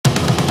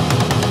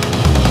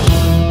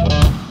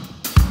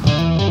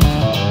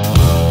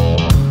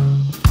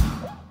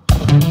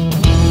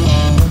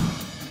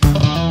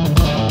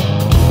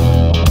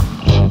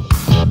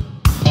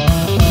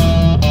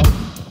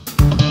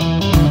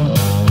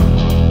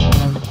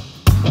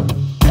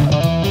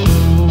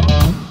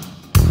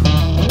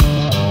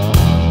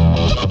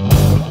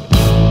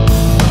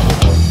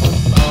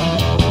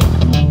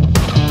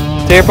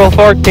April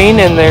 14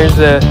 and there's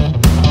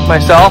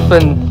myself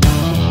and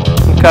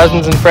some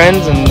cousins and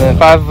friends, and the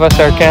 5 of us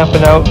are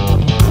camping out,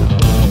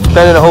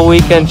 spending a whole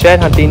weekend shed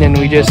hunting, and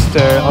we just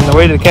on the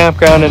way to the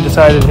campground and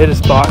decided to hit a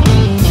spot,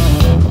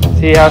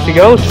 see how she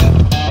goes.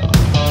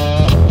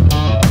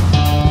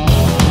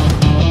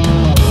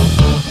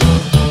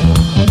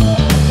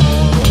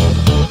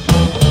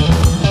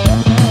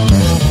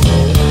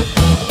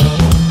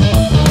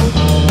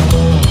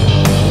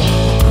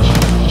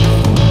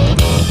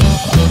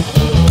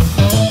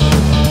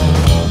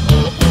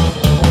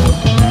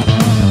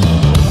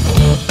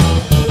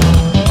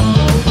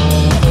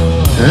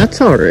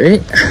 That's all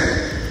right.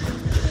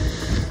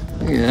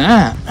 Look at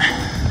that.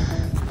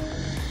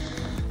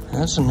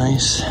 That's a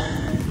nice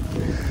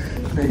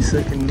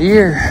looking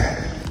deer.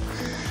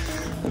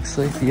 Looks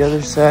like the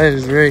other side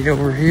is right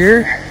over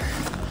here.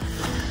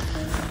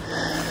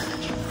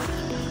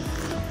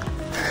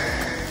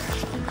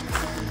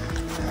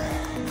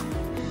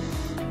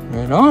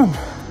 Right on.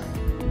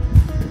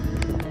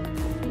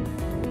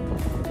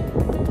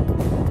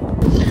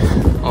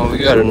 Oh, we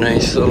got a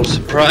nice little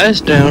surprise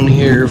down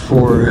here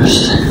for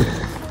us.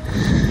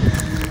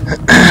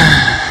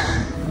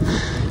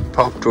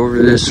 Popped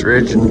over this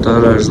ridge and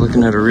thought I was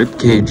looking at a rib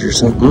cage or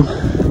something.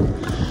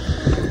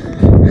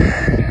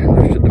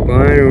 Lifted the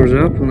binos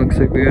up and looks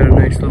like we got a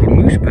nice little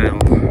moose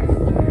paddle.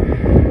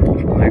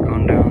 So I go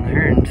down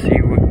there and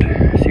see what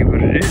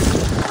it is.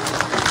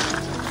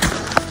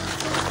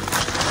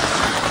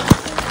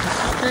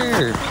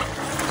 There.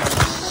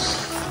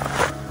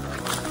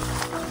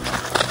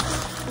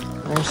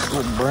 Nice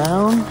little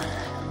brown.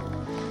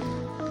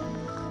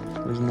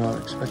 Was not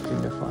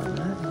expecting to find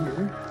that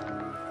here.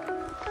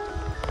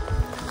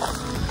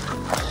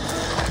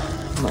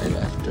 Might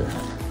have to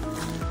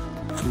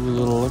do a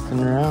little looking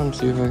around,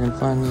 see if I can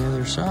find the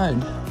other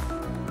side.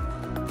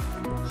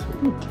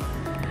 Sweet.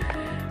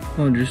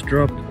 I'll just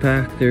drop the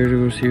pack there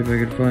to go see if I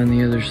can find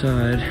the other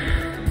side.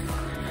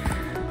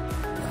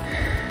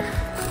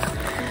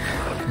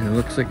 And it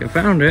looks like I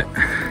found it.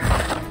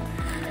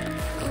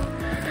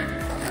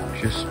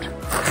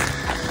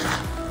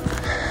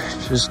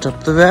 Just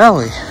up the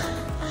valley.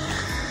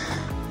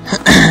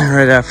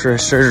 Right after I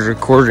started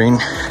recording,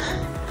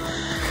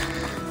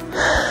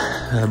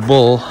 a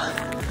bull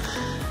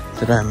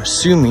that I'm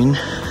assuming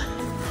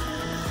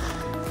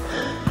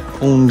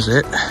owns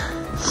it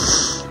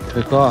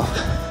took off.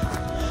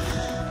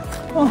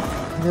 Oh,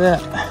 look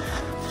at that.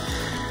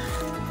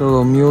 Got a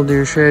little mule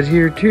deer shed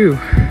here too.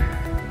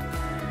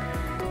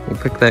 We'll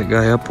pick that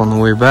guy up on the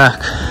way back.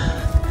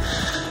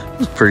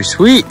 That's pretty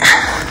sweet.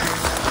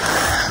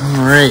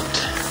 All right.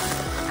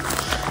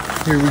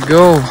 Here we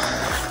go.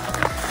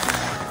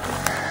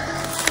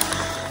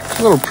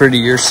 A little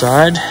prettier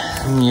side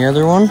than the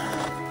other one.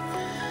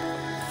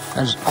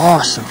 That is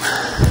awesome.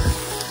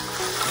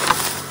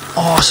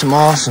 Awesome,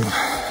 awesome.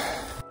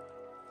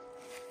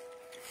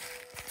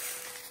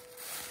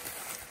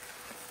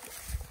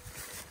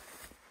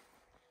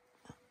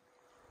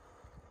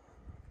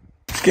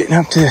 It's getting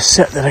up to the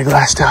set that I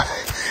glassed up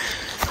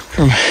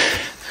from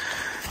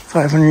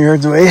 500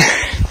 yards away.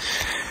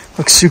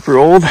 Looks super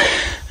old.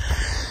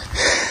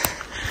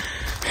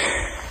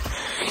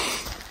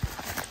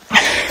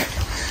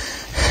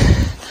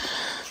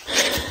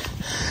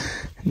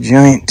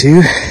 Giant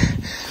too.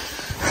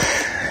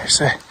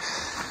 There's a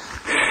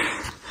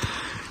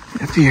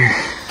up here.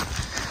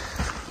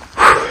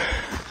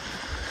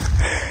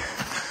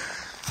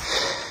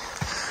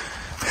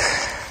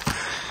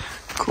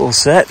 Cool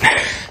set.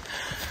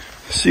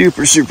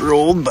 Super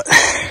old, but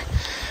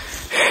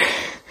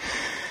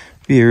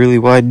be a really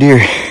wide deer.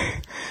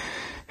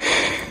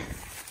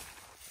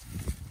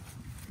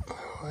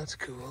 Oh, that's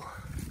cool.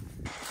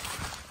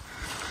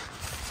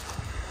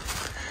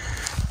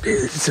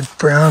 Dude, it's a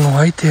brown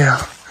whitetail.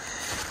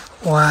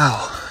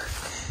 Wow.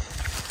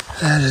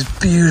 That is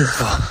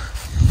beautiful.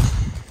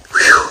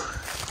 Whew.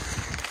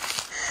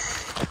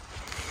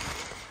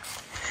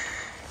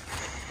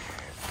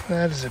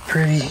 That is a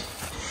pretty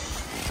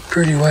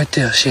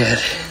whitetail shed.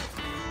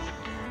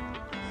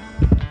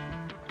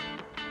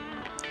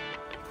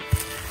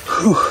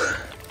 Whew.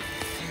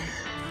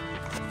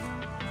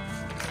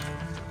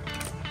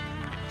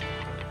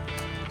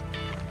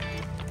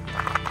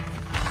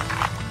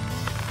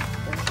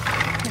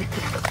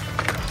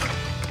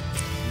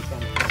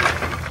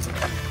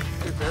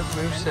 That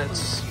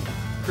moveset's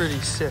pretty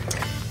sick.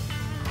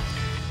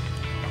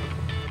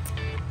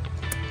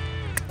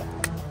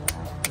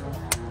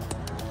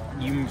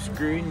 You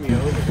screwing me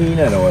over.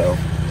 Peanut oil.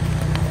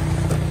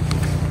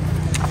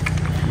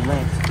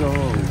 Let's go.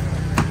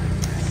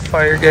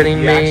 Fire getting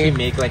you made. Actually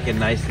make like a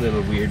nice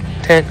little weird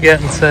tent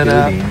getting set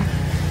building. up.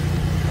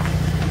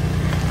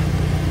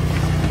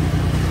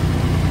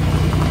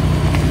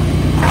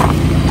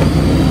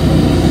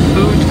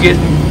 Food's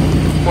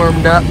getting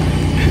warmed up.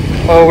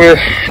 While we're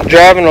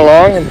driving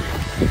along, and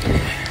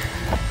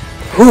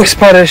ooh,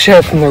 spotted a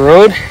shed from the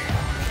road.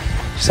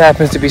 Just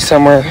happens to be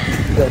somewhere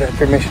that I have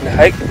permission to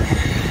hike.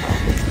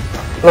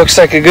 Looks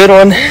like a good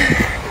one.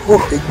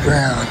 Ooh, big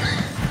brown.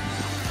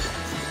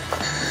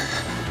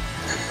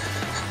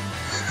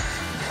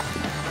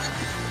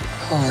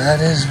 Oh,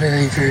 that is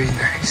very, very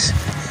nice.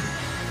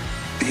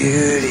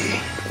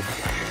 Beauty.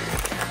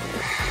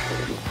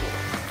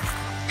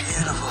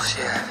 Beautiful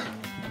shed.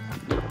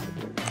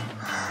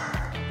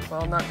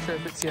 Well, I'm not sure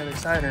if it's the other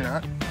side or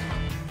not,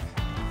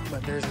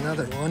 but there's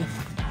another one.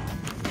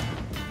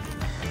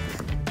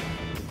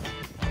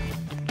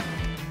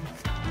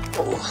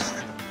 Oh,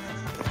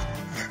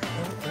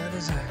 that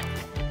is another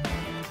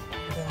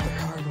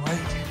hard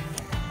white.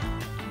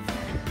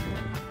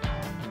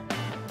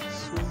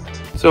 Sweet.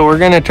 So we're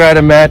gonna try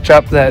to match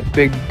up that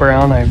big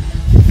brown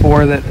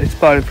I4 that I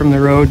spotted from the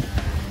road.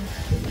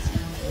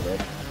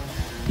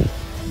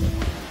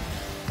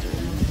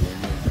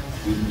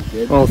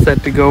 All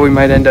set to go. We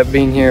might end up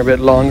being here a bit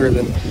longer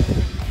than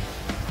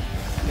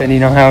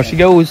depending on how she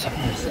goes. It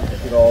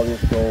could all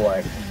just go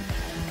like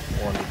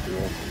 1 to 2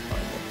 inches.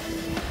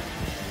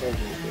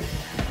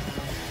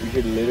 We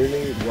should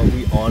literally, what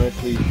we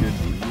honestly should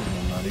do, and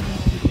I'm not even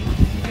kidding,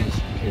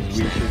 is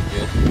we should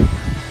just.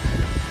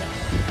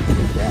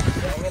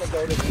 I'm gonna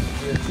go to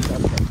this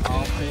stuff.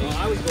 Oh,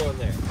 I was going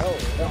there. Oh,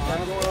 no,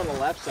 I'm going on the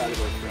left side of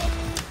those trucks.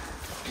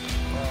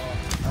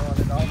 I want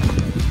it all.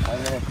 I'm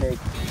gonna take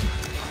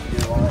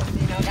your wallet.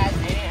 You know, guys,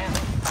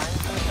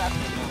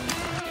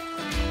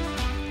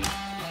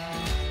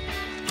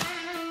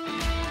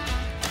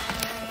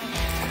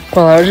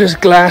 Well, I was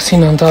just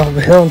glassing on top of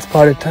a hill and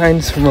spotted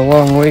tines from a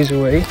long ways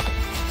away.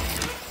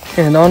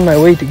 And on my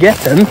way to get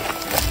them,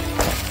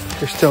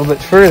 they're still a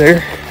bit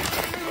further.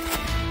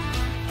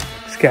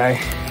 This guy.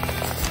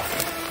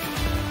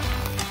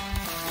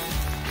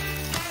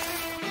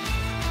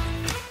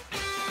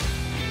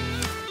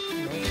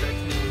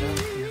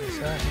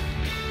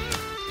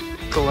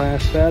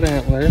 Glass that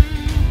antler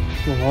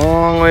a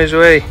long ways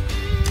away.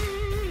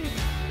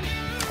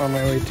 On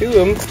my way to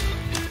him.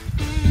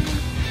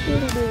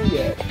 What do we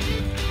get?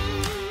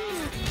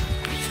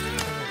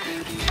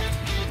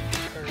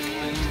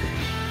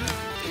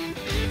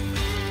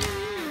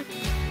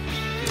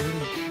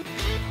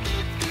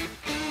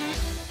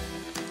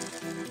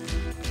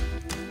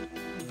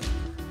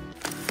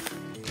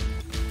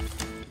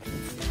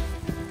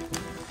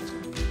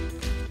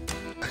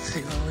 Let's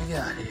see what we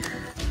got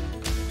here.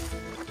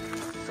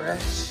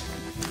 Fresh.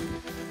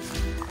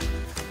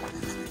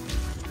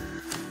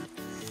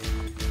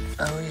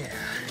 Oh yeah.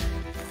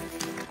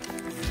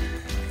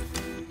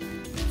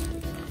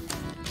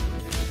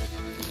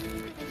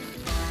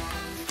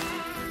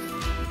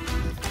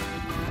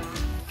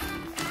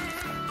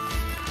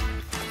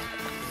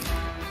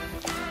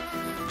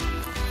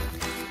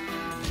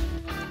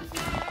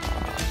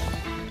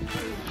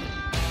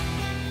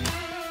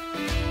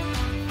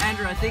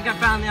 Andrew, I think I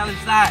found the other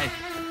side.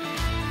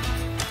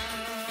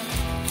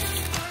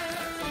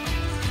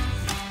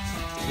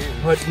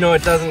 But no,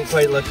 it doesn't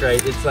quite look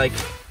right. It's like,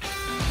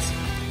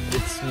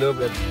 it's a little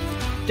bit.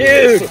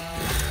 Dude!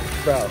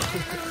 Bro.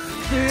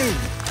 Dude!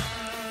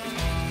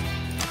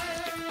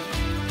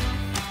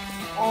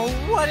 Oh,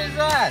 what is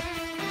that?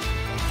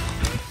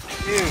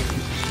 Dude.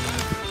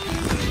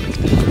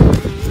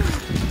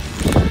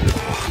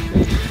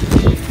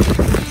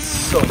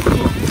 So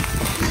cool.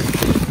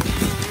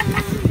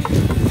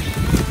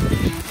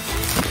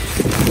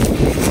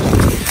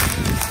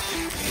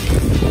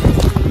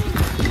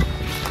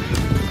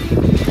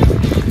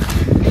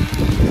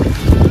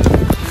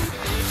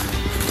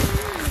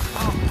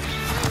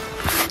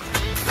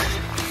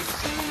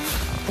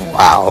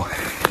 Wow.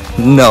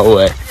 No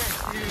way.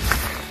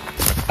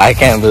 I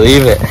can't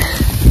believe it.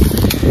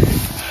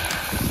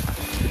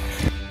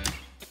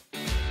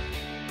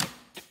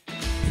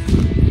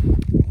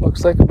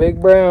 Looks like a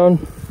big brown.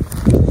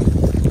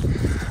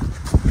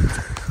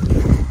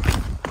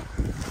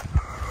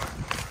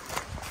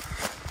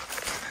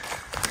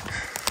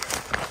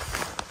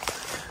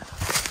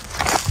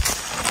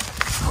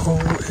 Oh,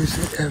 is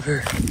it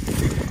ever?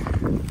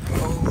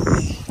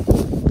 Holy.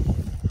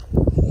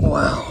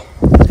 Wow.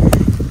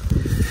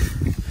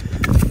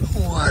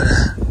 What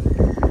a...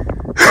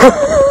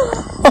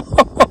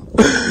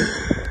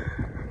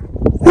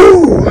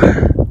 Woo!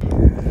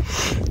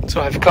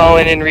 So I've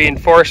called in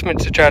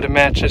reinforcements to try to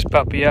match this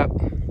puppy up.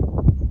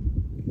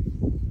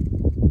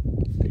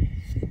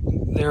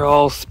 They're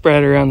all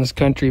spread around this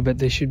country, but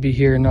they should be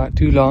here not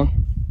too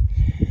long.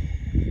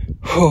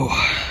 Whew.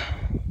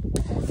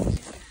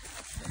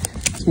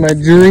 It's my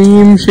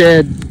dream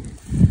shed.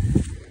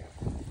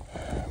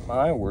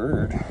 My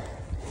word.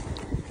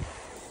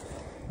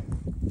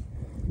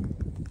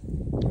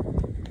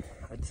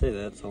 I'd say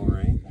that's all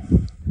right.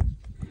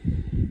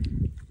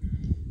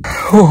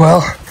 Oh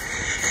well.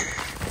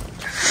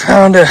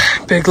 Found a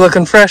big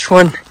looking fresh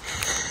one.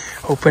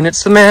 Hoping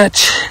it's the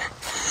match.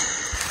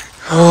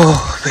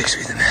 Oh, please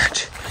be the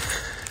match.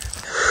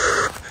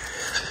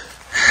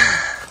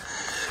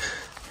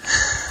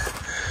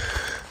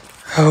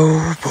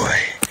 Oh boy.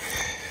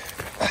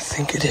 I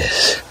think it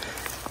is.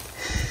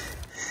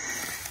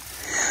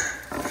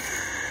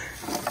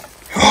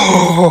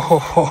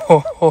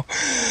 Oh,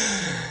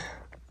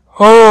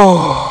 oh,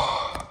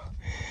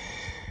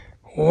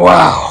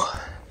 wow.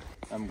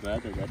 I'm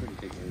glad that didn't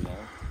take very long.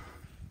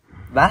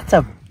 That's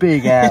a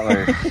big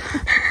antler.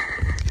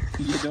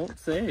 You don't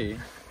say.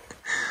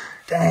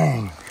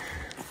 Dang.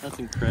 That's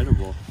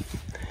incredible.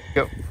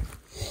 Yep.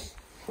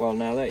 Well,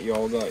 now that you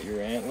all got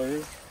your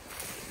antlers,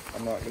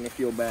 I'm not gonna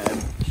feel bad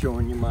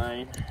showing you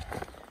mine.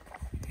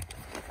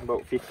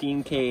 About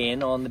 15K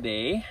in on the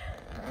day.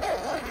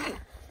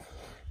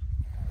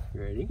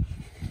 You ready?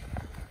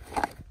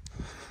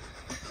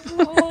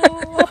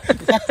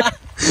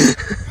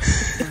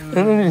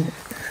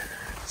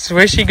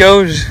 Swishy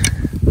goes.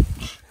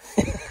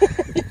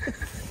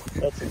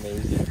 That's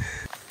amazing.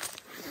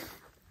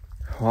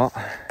 Well,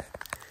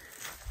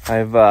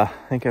 I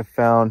think I've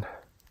found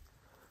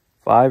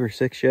 5 or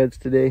 6 sheds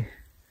today.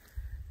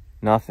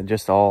 Nothing,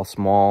 just all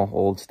small,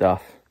 old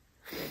stuff.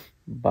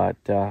 But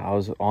I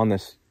was on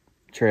this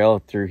trail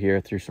through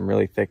here, through some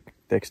really thick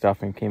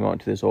stuff, and came out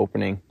into this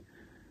opening.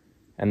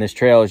 And this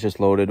trail is just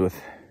loaded with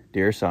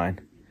deer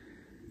sign.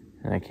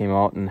 And I came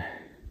out and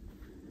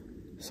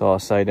saw a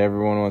sight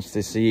everyone wants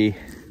to see.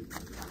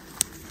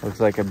 Looks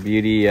like a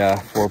beauty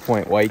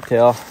 4-point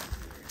whitetail.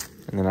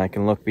 And then I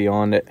can look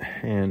beyond it,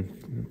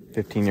 and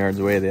 15 yards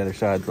away, the other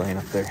side's laying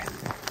up there.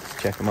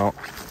 Check them out.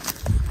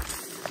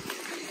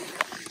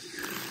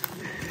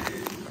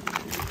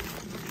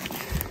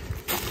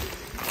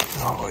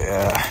 Oh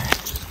yeah,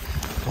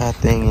 that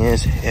thing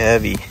is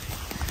heavy.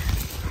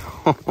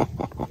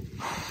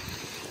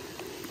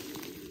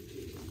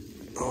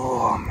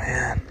 Oh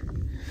man,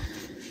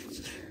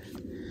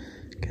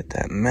 get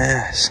that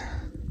mass.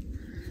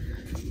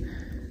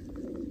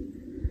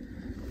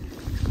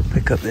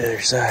 Pick up the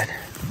other side.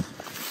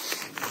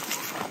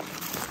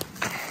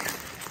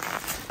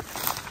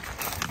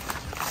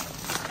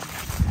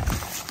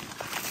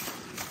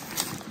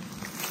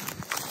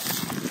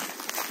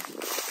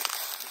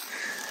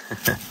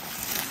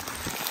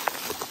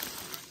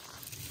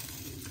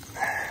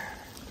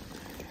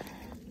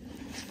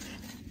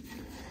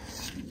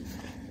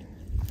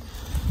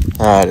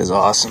 That is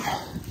awesome.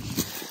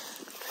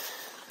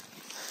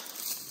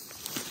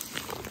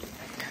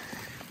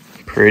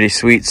 Pretty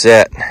sweet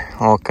set.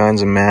 All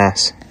kinds of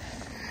mass.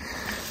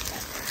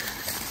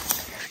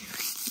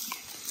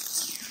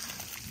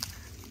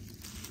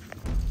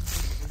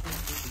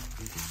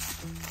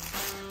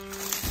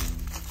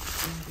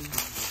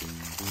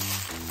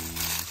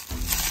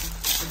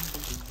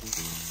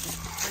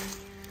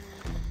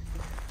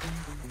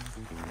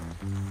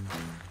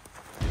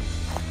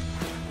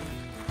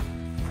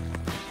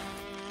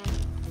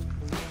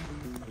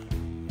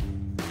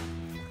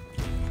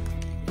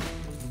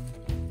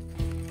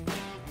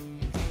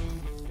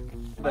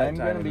 I'm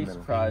gonna be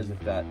surprised if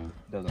that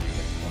doesn't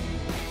fit 20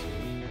 minutes.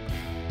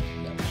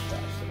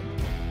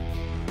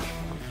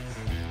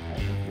 I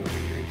think you'll be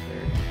right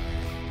there.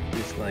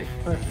 Just like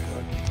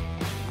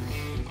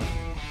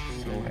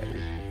so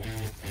heavy.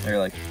 They're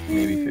like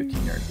maybe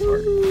 15 yards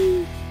apart.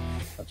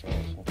 That's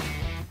awesome.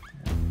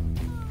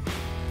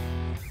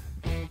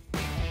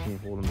 Can you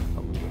hold them a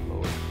little bit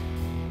lower?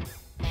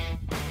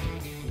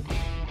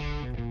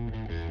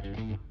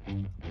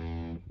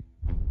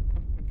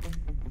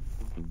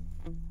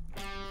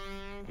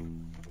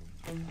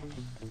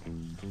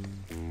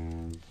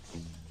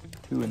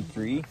 Two and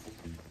three.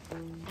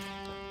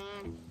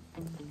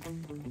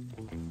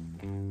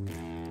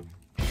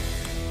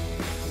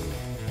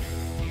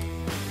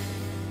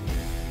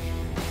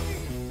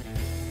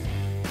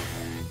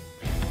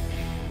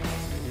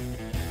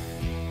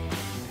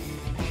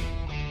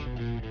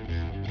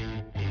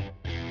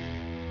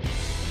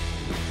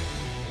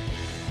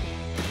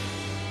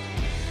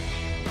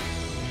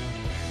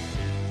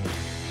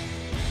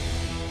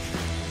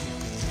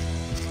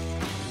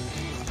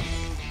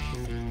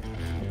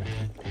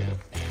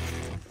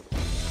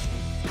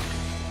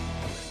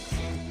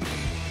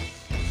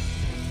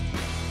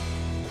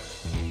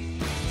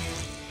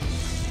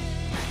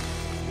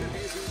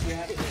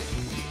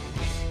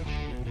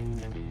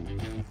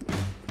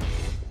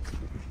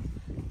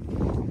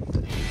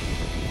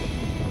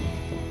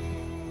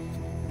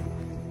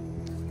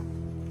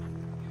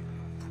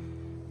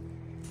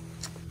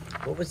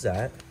 What was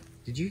that?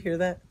 Did you hear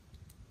that?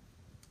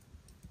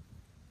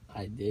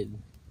 I did.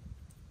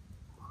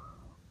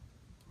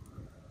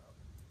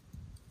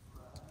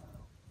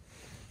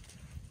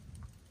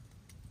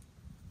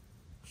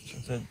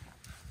 It's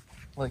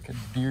like a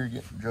deer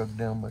getting drugged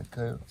down by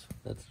coyotes.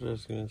 That's what I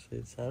was gonna say.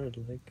 It sounded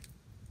like.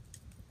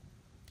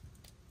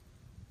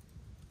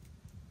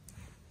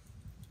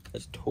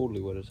 That's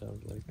totally what it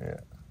sounded like.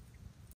 Yeah.